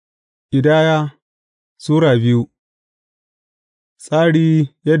Ƙidaya Sura 2.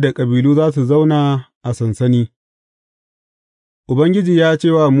 Tsari yadda kabilu za su zauna a sansani. Ubangiji ya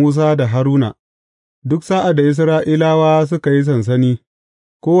ce wa Musa da Haruna, Duk sa'ad da Isra'ilawa suka yi sansani,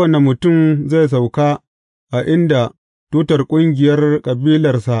 kowane mutum zai sauka a inda tutar ƙungiyar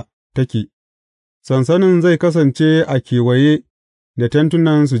kabilarsa take, sansanin zai kasance a kewaye da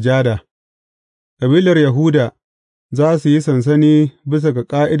tentunan sujada. Kabilar Yahuda za su yi sansani bisa ga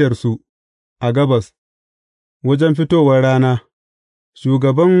ƙa'idarsu a gabas, wajen fitowar rana,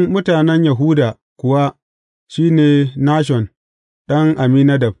 shugaban mutanen Yahuda kuwa shi ne Nashon ɗan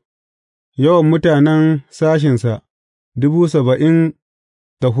Amminadab, yawan mutanen sashensa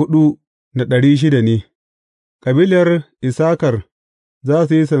ne, kabilar Issakar za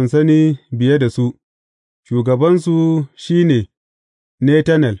su yi sansani biye da su, shugabansu shi ne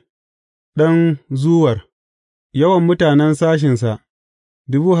Netanel ɗan Zuwar, yawan mutanen sashensa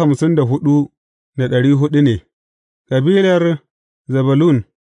ne, kabilar Zebulun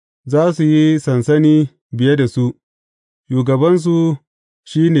za su yi sansani biye da su, shugabansu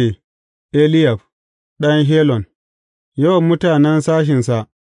shi ne Eliyab ɗan Helon, yawan mutanen sashensa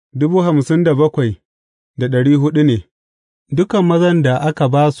ne, dukan mazan da aka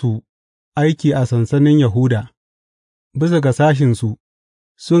ba su aiki a sansanin Yahuda, bisa ga sashensu,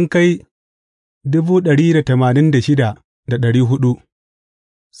 sun kai 186,400,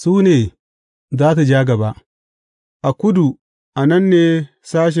 su ne za su ja gaba. A kudu, a nan ne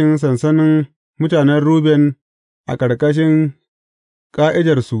sashen sansanin mutanen Ruben a ƙarƙashin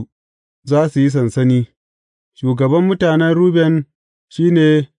ƙa'idarsu za su yi sansani, shugaban mutanen Ruben shi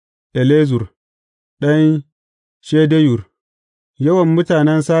ne Elizur ɗan Shedeyur, yawan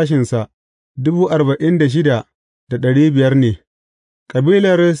mutanen sashensa 46,500 ne,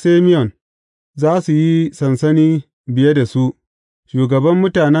 kabilar Simeyon za su yi sansani biye da su, shugaban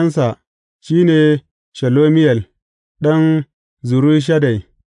mutanensa shi ne Shelomiyel ɗan Zurishaddai,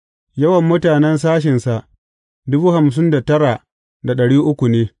 yawan mutanen sashensa 59,300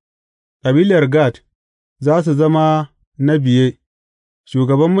 ne, kabilar Gad za su zama na biye,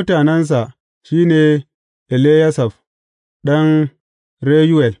 shugaban mutanensa shi ne Eliyasaf ɗan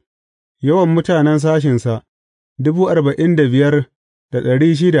Reyuwel, yawan mutanen sashensa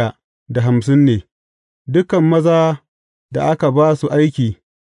 45,650 ne, dukan maza da aka ba su aiki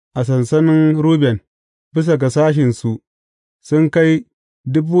a sansanin Ruben bisa ga sashensu sun kai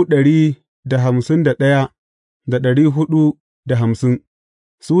 151,450,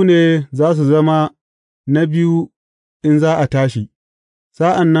 su ne za su zama na biyu in za a tashi,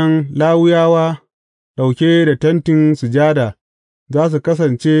 sa'an nan Lawiyawa ɗauke da Tentin Sujada za su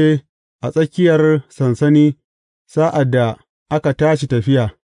kasance a tsakiyar sansani sa'ad da aka tashi tafiya,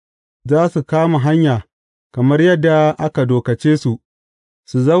 za su kama hanya kamar yadda aka dokace su,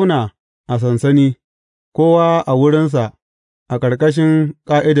 su zauna a sansani, kowa a wurinsa a ƙarƙashin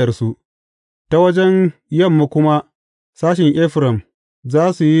ƙa'idarsu. Ta wajen yamma kuma, sashen Efraim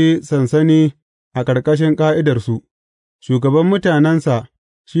za su yi sansani a ƙarƙashin ƙa'idarsu, shugaban mutanensa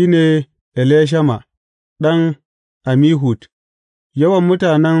shi ne Elishama ɗan Ammihud, yawan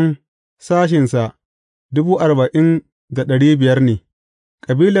mutanen sashensa 40,500 ne,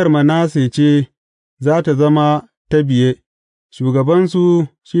 kabilar Manasse ce za tă zama ta biye, shugabansu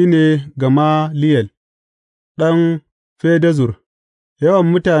shi ne Gamaliyel ɗan Fedazur, yawan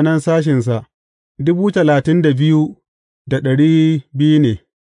mutanen sashensa 32,200 ne,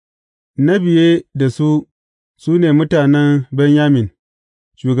 na biye da su ne mutanen Benyamin,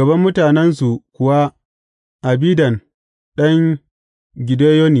 shugaban mutanensu kuwa Abidan ɗan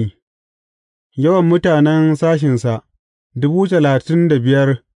Gideyoni, yawan mutanen sashensa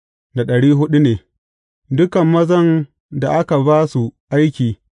 35,400 ne, dukan mazan da aka ba su aiki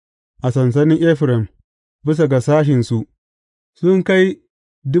a sansanin Efraim bisa ga sashensu, sun kai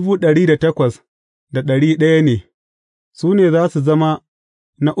 108,100 ne, su ne za su zama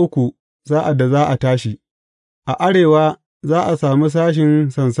na uku sa'ad da za a tashi. A arewa za a sami sashen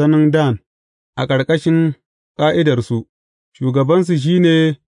sansanin Dan a ƙarƙashin ƙa'idarsu, shugabansu shi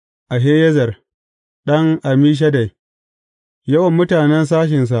ne Ahiyezer ɗan Ammishaddai, yawan mutanen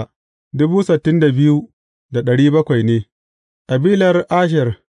sashensa 62,700 ne, kabilar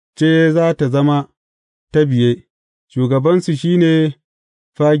Asher ce za tă zama ta biye, shugabansu shi ne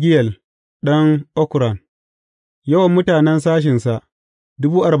Fagiyel ɗan Okran, yawan mutanen sashensa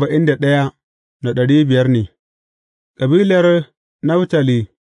 41,500 ne, kabilar Naftali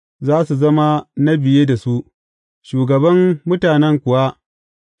za su zama na biye da su, shugaban mutanen kuwa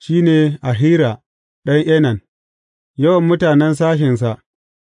shi ne Ahira ɗan Enan, yawan mutanen sashensa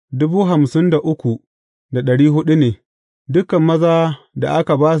 53,400 ne, dukan maza da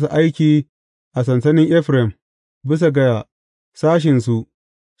aka ba su aiki a sansanin Efraim, bisa ga sashensu,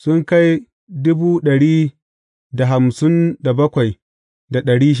 sun kai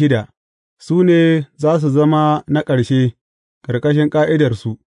 157,600, su ne za su zama na ƙarshe ƙarƙashin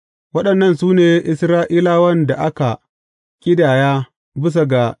ƙa'idarsu. Waɗannan su ne Isra'ilawan da aka ƙidaya bisa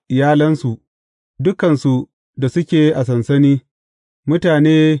ga iyalansu, dukansu da suke a sansani,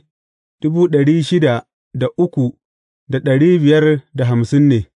 mutane 603,550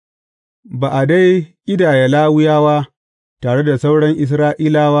 ne, ba a dai ƙidaya Lawiyawa tare da sauran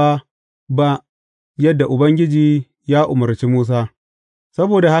Isra'ilawa ba yadda Ubangiji ya umarci Musa.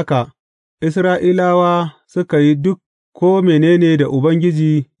 Saboda haka Isra'ilawa suka yi duk ko mene ne da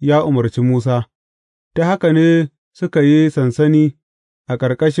Ubangiji ya umarci Musa, ta haka ne suka yi sansani a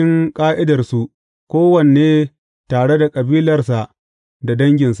ƙarƙashin ƙa'idarsu kowanne tare da kabilarsa da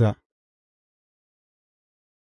danginsa.